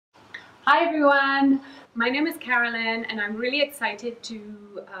Hi everyone, my name is Carolyn and I'm really excited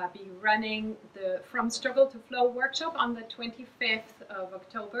to be running the From Struggle to Flow workshop on the 25th of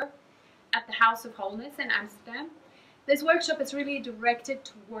October at the House of Wholeness in Amsterdam. This workshop is really directed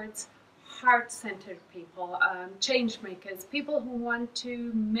towards heart-centered people, change makers, people who want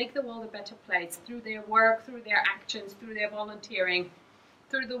to make the world a better place through their work, through their actions, through their volunteering,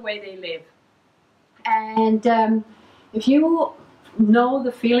 through the way they live. And if you know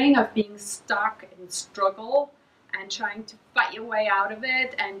the feeling of being stuck in struggle and trying to fight your way out of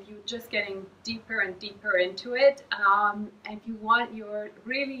it, and you're just getting deeper and deeper into it, and you're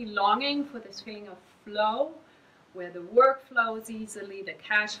really longing for this feeling of flow, where the work flows easily, the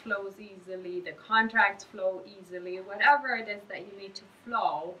cash flows easily, the contracts flow easily, whatever it is that you need to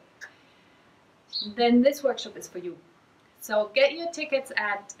flow, then this workshop is for you. So get your tickets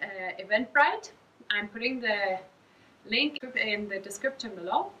at Eventbrite. I'm putting the link in the description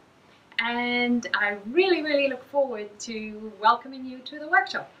below, and I really look forward to welcoming you to the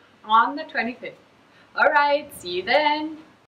workshop on the 25th. All right, see you then.